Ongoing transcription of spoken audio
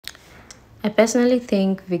I personally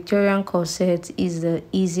think Victorian corset is the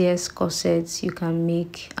easiest corset you can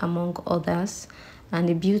make among others, and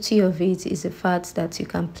the beauty of it is the fact that you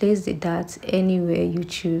can place the darts anywhere you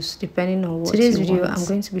choose depending on what you want. Today's video I'm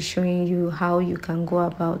going to be showing you how you can go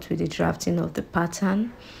about with the drafting of the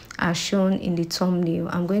pattern as shown in the thumbnail.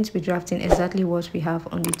 I'm going to be drafting exactly what we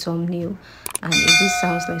have on the thumbnail, and if this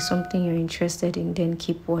sounds like something you're interested in, then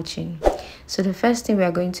keep watching. So the first thing we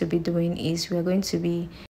are going to be doing is we are going to be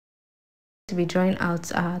drawing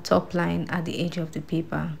out our top line at the edge of the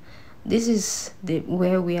paper. This is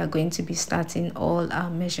where we are going to be starting all our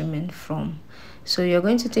measurement from. So you're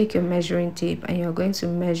going to take your measuring tape and you're going to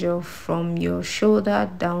measure from your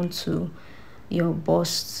shoulder down to your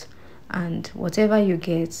bust, and whatever you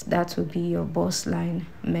get, that will be your bust line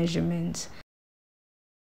measurement.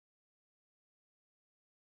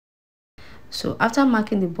 So after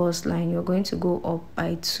marking the bust line, you're going to go up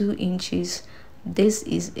by 2 inches. This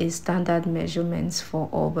is a standard measurement for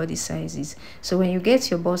all body sizes. So when you get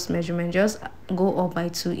your bust measurement, just go up by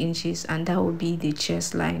 2 inches, and that will be the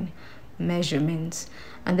chest line measurement.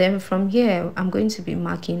 And then from here, I'm going to be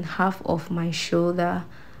marking half of my shoulder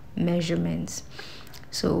measurements.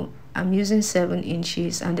 So I'm using 7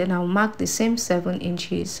 inches, and then I'll mark the same 7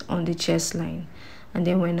 inches on the chest line. And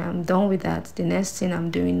then when I'm done with that, the next thing I'm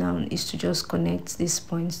doing now is to just connect these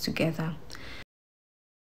points together.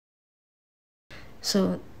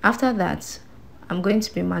 So after that, I'm going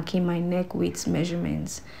to be marking my neck width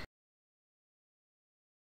measurements.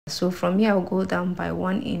 So from here, I'll go down by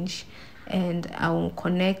 1 inch, and I will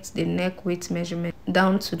connect the neck width measurement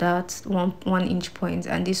down to that one inch point,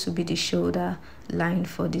 and this will be the shoulder line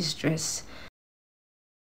for this dress.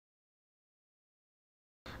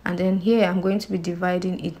 And then here I'm going to be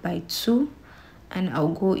dividing it by 2, and I'll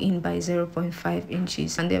go in by 0.5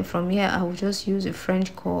 inches. And then from here, I will just use a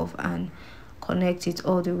French curve and connect it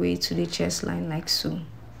all the way to the chest line like so.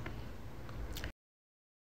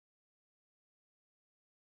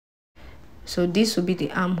 So this will be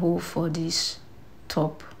the armhole for this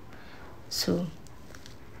top. So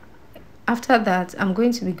after that, I'm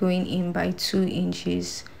going to be going in by 2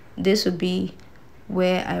 inches. This will be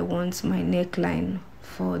where I want my neckline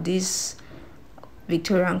for this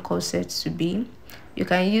Victorian corset to be. You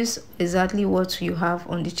can use exactly what you have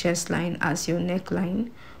on the chest line as your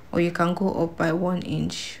neckline, or you can go up by 1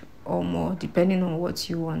 inch or more depending on what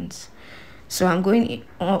you want. So I'm going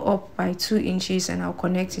up by 2 inches, and I'll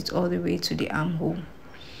connect it all the way to the armhole.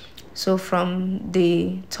 So from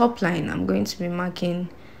the top line, I'm going to be marking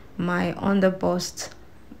my underbust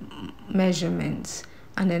measurements,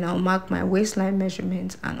 and then I'll mark my waistline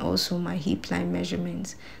measurement and also my hip line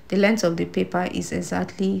measurement. The length of the paper is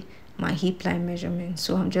exactly my hip line measurement,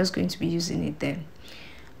 so I'm just going to be using it there.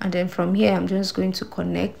 And then from here, I'm just going to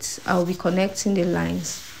connect. I'll be connecting the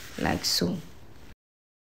lines like so.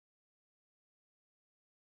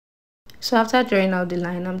 So after drawing out the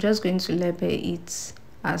line, I'm just going to label it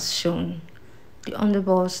as shown: the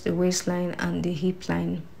underbust, the waistline, and the hip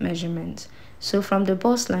line measurement. So from the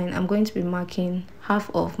bust line, I'm going to be marking half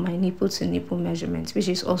of my nipple to nipple measurement, which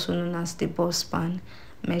is also known as the bust span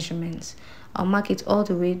measurement. I'll mark it all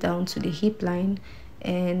the way down to the hip line,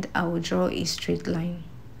 and I will draw a straight line.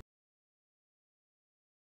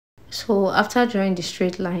 So after drawing the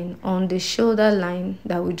straight line, on the shoulder line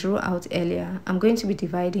that we drew out earlier, I'm going to be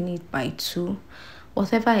dividing it by 2.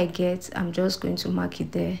 Whatever I get, I'm just going to mark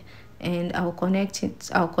it there, and I'll connect it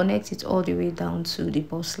all the way down to the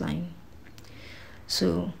bust line.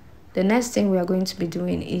 So the next thing we are going to be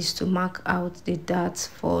doing is to mark out the darts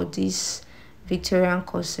for this Victorian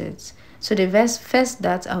corset. So the first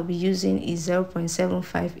dart I'll be using is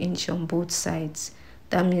 0.75 inch on both sides.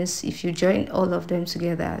 That means if you join all of them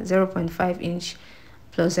together, 0.5 inch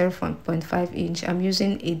plus 0.5 inch, I'm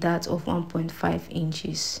using a dart of 1.5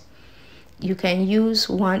 inches. You can use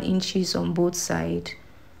 1 inches on both sides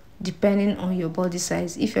depending on your body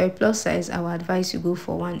size. If you're a plus size, I would advise you go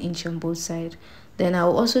for 1 inch on both sides. Then I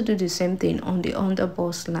will also do the same thing on the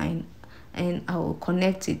underbust line, and I will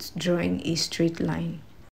connect it drawing a straight line.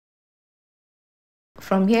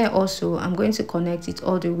 From here also, I'm going to connect it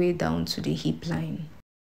all the way down to the hip line.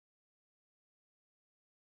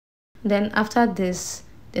 Then after this,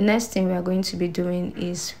 the next thing we are going to be doing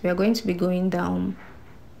is we are going to be going down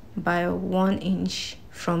by 1 inch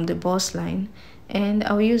from the bust line, and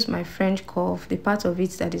I'll use my French curve, the part of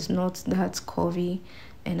it that is not that curvy,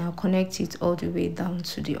 and I'll connect it all the way down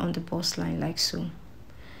to the underbust line like so.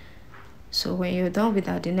 So when you're done with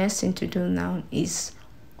that, the next thing to do now is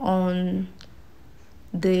on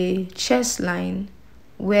the chest line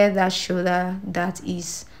where that shoulder that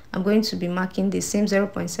is, I'm going to be marking the same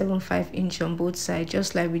 0.75 inch on both sides,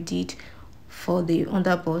 just like we did for the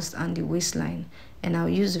underbust and the waistline, and I'll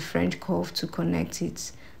use the French curve to connect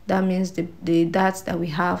it. That means the dart that we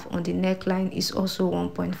have on the neckline is also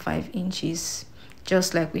 1.5 inches,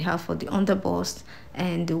 just like we have for the underbust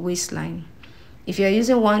and the waistline. If you're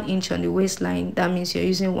using 1 inch on the waistline, that means you're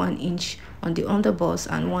using 1 inch on the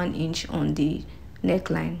underbust and 1 inch on the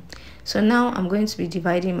neckline. So now I'm going to be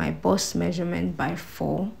dividing my bust measurement by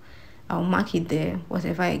 4. I'll mark it there.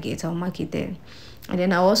 Whatever I get, I'll mark it there. And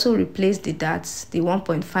then I'll also replace the darts, the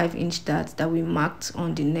 1.5 inch darts that we marked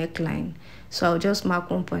on the neckline. So I'll just mark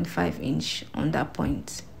 1.5 inch on that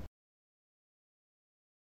point.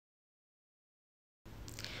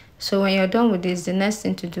 So when you're done with this, the next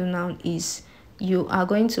thing to do now is you are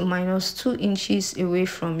going to minus 2 inches away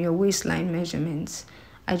from your waistline measurements.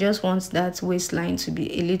 I just want that waistline to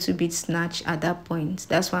be a little bit snatched at that point.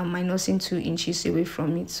 That's why I'm minusing 2 inches away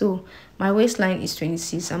from it. So my waistline is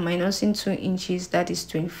 26. I'm minusing 2 inches, that is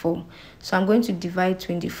 24. So I'm going to divide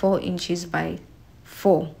 24 inches by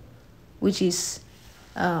 4, which is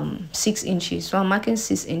 6 inches. So I'm marking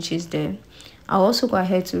 6 inches there. I'll also go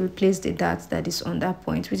ahead to replace the dart that is on that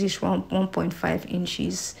point, which is 1.5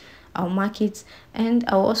 inches. I'll mark it, and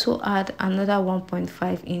I'll also add another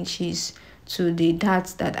 1.5 inches to the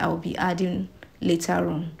darts that I'll be adding later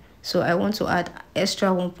on. So I want to add extra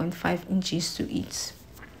 1.5 inches to it.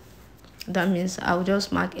 That means I'll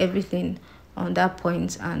just mark everything on that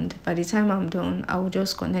point, and by the time I'm done, I'll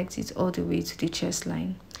just connect it all the way to the chest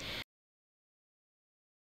line.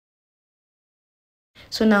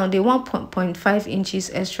 So now the 1.5 inches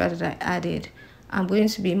extra that I added, I'm going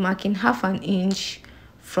to be marking half an inch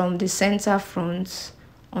from the center front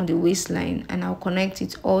on the waistline, and I'll connect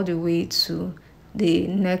it all the way to the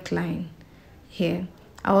neckline here.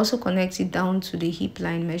 I'll also connect it down to the hip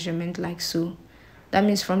line measurement like so. That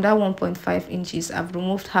means from that 1.5 inches, I've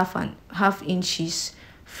removed half inches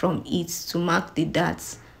from it to mark the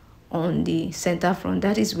darts on the center front.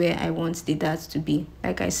 That is where I want the darts to be.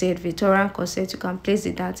 Like I said, Victorian corset, you can place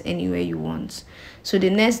the darts anywhere you want. So the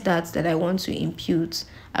next darts that I want to impute,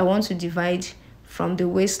 I want to divide from the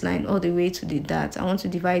waistline all the way to the dart. I want to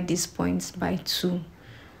divide these points by 2.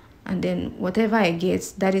 And then whatever I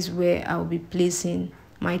get, that is where I'll be placing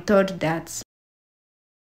my third dart.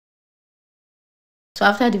 So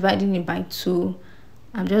after dividing it by 2,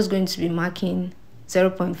 I'm just going to be marking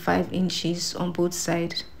 0.5 inches on both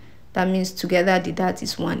sides. That means together the dart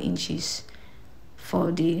is 1 inches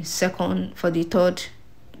for the third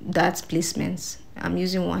dart placements. I'm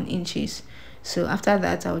using 1 inches. So after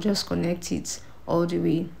that, I'll just connect it all the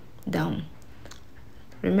way down.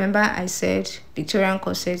 Remember, I said Victorian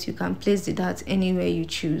corset, you can place the dart anywhere you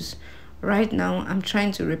choose. Right now, I'm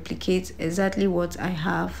trying to replicate exactly what I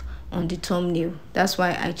have on the thumbnail. That's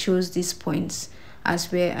why I chose these points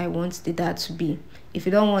as where I want the dart to be. If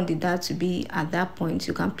you don't want the dart to be at that point,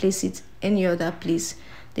 you can place it any other place.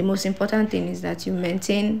 The most important thing is that you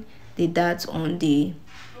maintain the dart on the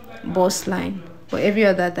bust line. For every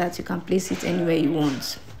other dart, you can place it anywhere you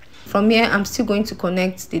want. From here, I'm still going to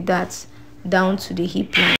connect the darts down to the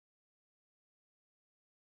hip line.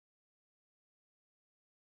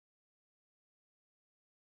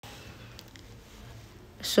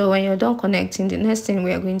 So when you're done connecting, the next thing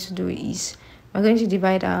we are going to do is we're going to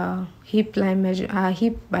divide our hip line our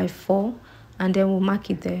hip by 4, and then we'll mark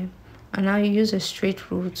it there. And now you use a straight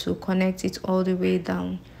rule to connect it all the way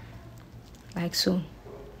down like so.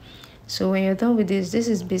 So when you're done with this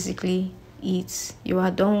is basically it. You are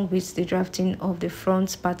done with the drafting of the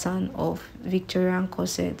front pattern of Victorian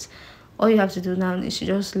corset. All you have to do now is to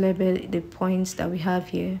just label the points that we have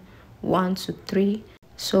here, 1 to 3.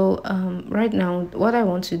 So right now what I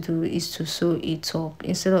want to do is to sew a top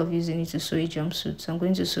instead of using it to sew a jumpsuit. So I'm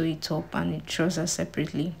going to sew a top and a trouser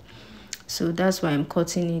separately. So that's why I'm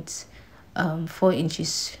cutting it 4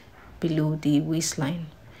 inches below the waistline.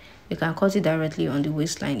 You can cut it directly on the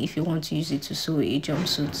waistline if you want to use it to sew a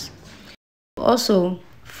jumpsuit. Also,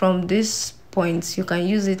 from this point, you can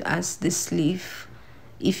use it as the sleeve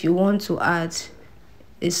if you want to add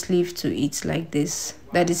a sleeve to it like this.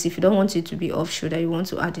 That is, if you don't want it to be off shoulder, you want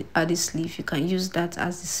to add a sleeve, you can use that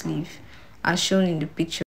as the sleeve as shown in the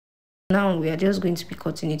picture. Now we are just going to be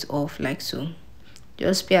cutting it off like so.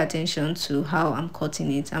 Just pay attention to how I'm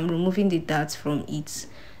cutting it. I'm removing the darts from it,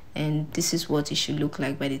 and this is what it should look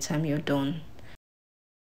like by the time you're done.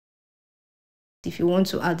 If you want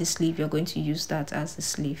to add the sleeve, you're going to use that as the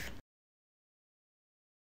sleeve.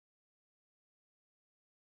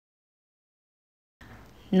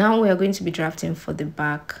 Now we are going to be drafting for the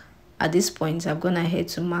back. At this point, I've gone ahead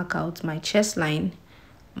to mark out my chest line,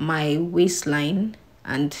 my waistline,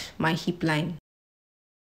 and my hip line.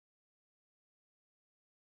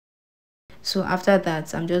 So after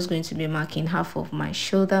that, I'm just going to be marking half of my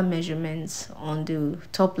shoulder measurements on the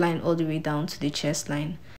top line all the way down to the chest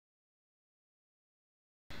line.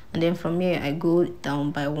 And then from here I go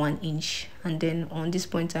down by 1 inch, and then on this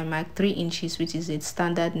point I mark 3 inches, which is a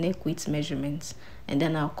standard neck width measurement, and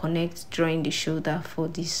then I'll connect drawing the shoulder for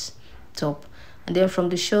this top. And then from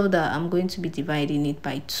the shoulder I'm going to be dividing it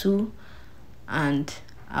by 2, and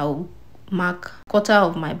I'll mark quarter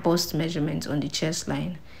of my bust measurement on the chest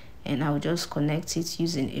line, and I'll just connect it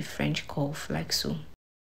using a French curve like so.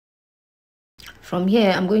 From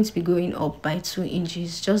here I'm going to be going up by 2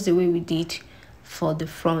 inches, just the way we did for the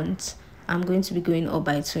front. I'm going to be going up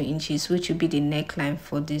by 2 inches, which will be the neckline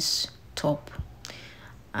for this top.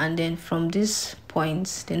 And then from this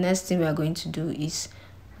point, the next thing we are going to do is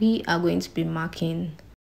we are going to be marking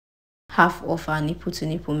half of our nipple to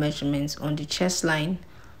nipple measurements on the chest line,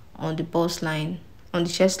 on the bust line, on the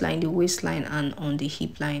chest line, the waistline, and on the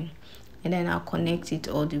hip line. And then I'll connect it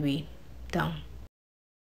all the way down.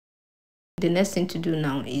 The next thing to do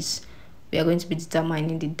now is we are going to be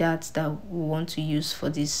determining the darts that we want to use for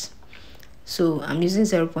this. So I'm using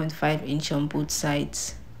 0.5 inch on both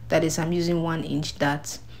sides. That is, I'm using 1 inch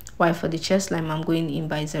dart. While for the chest line, I'm going in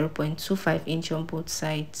by 0.25 inch on both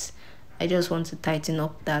sides. I just want to tighten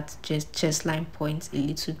up that chest line point a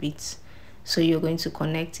little bit. So you're going to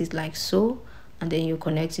connect it like so, and then you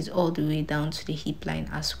connect it all the way down to the hip line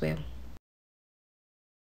as well.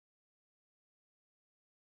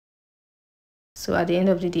 So at the end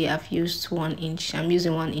of the day, I've used 1 inch. I'm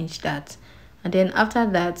using 1 inch dart. And then after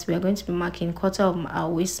that, we are going to be marking quarter of our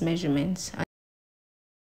waist measurements.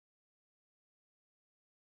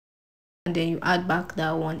 And then you add back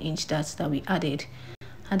that 1 inch dart that we added.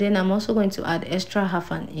 And then I'm also going to add extra half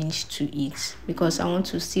an inch to it, because I want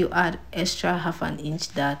to still add extra half an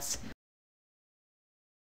inch darts.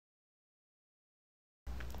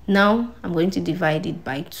 Now I'm going to divide it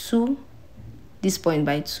by 2. This point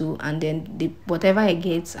by 2, and then whatever I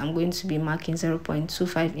get, I'm going to be marking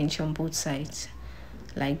 0.25 inch on both sides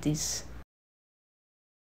like this.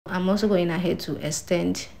 I'm also going ahead to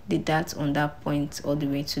extend the dart on that point all the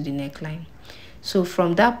way to the neckline. So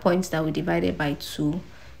from that point that we divided by 2,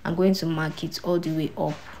 I'm going to mark it all the way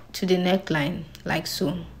up to the neckline like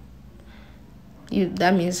so.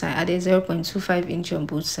 That means I added 0.25 inch on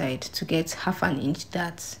both sides to get half an inch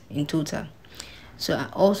dart in total. So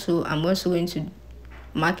I'm also going to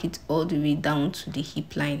mark it all the way down to the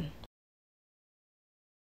hip line.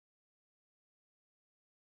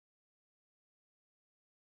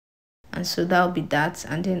 And so that'll be that.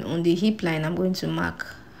 And then on the hip line, I'm going to mark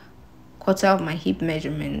quarter of my hip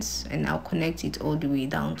measurements, and I'll connect it all the way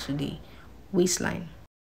down to the waistline.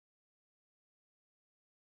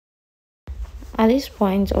 At this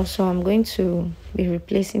point also, I'm going to be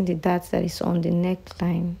replacing the dart that is on the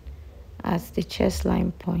neckline at the chest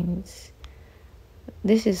line points.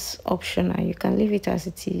 This is optional. You can leave it as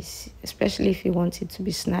it is, especially if you want it to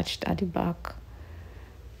be snatched at the back.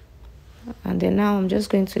 And then now I'm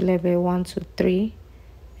just going to label 1 to 3,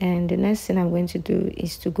 and the next thing I'm going to do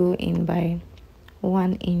is to go in by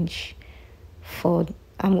 1 inch for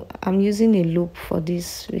I'm using a loop for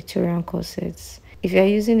these Victorian corsets. If you're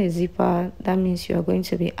using a zipper, that means you are going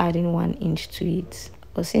to be adding 1 inch to it.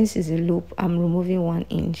 But since it's a loop, I'm removing 1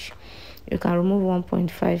 inch. You can remove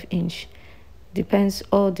 1.5 inch.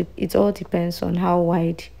 It all depends on how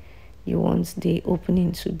wide you want the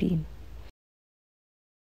opening to be.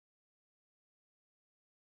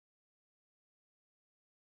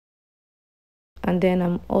 And then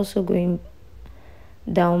I'm also going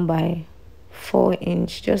down by 4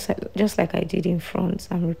 inch, just like I did in front.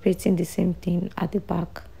 I'm repeating the same thing at the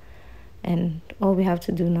back, and all we have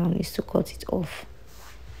to do now is to cut it off.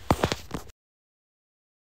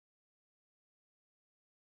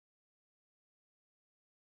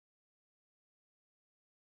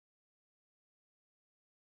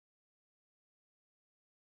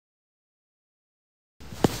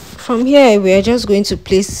 From here, we are just going to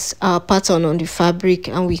place our pattern on the fabric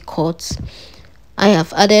and we cut. I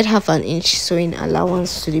have added half an inch sewing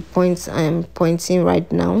allowance to the points I am pointing right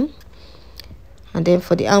now. And then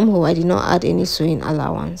for the armhole, I did not add any sewing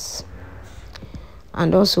allowance.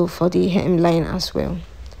 And also for the hemline as well.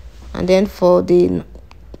 And then for the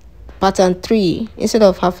pattern 3, instead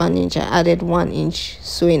of half an inch, I added 1 inch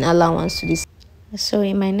sewing allowance to this. So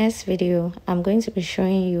in my next video, I'm going to be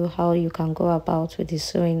showing you how you can go about with the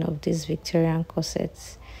sewing of these Victorian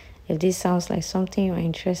corsets. If this sounds like something you're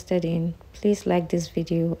interested in, please like this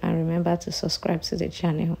video and remember to subscribe to the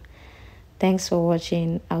channel. Thanks for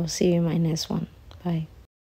watching. I'll see you in my next one. Bye.